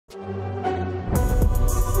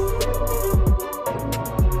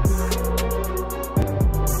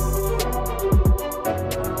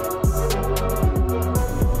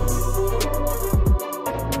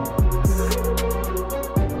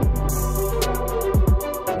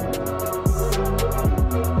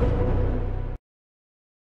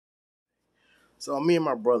So me and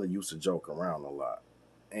my brother used to joke around a lot.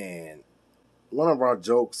 And one of our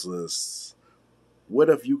jokes was, what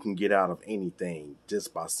if you can get out of anything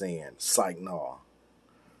just by saying, Sike, no.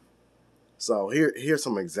 So here's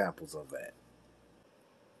some examples of that.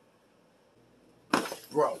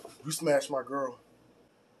 Bro, you smashed my girl?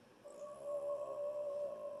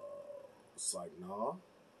 Sike, no.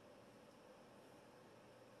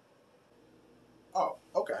 Oh,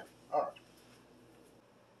 okay. All right.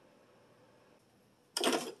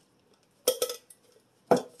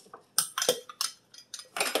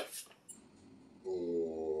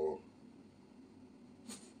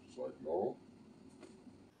 It's like, no.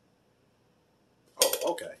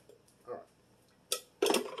 Oh, okay. All right.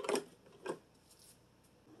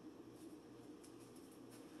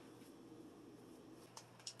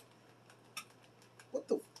 What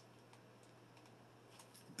the?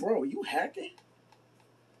 Bro, you hacking?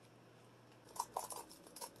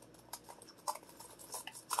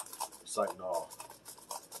 It's like, no.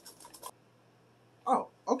 Oh,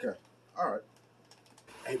 okay. All right.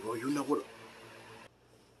 Hey, bro, you know what?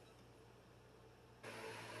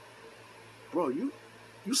 Bro, you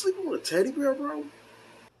sleeping with a teddy bear, bro?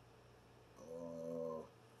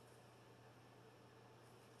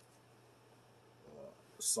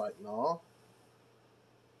 It's like, no.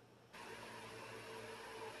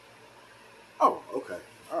 Oh, okay.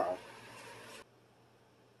 All right.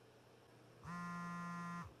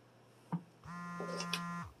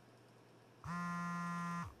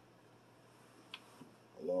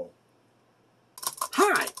 Hello.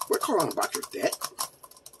 Hi, we're calling about your debt.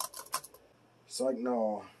 It's like,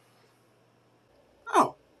 no.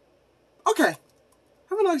 Oh, okay.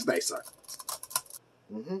 Have a nice day, sir.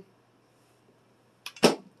 Mm-hmm.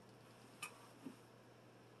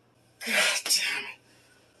 God damn it.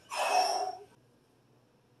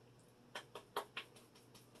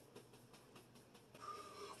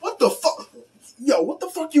 What the fuck? Yo, what the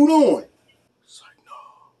fuck you doing? It's like, no.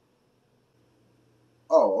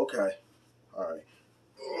 Oh, okay. All right.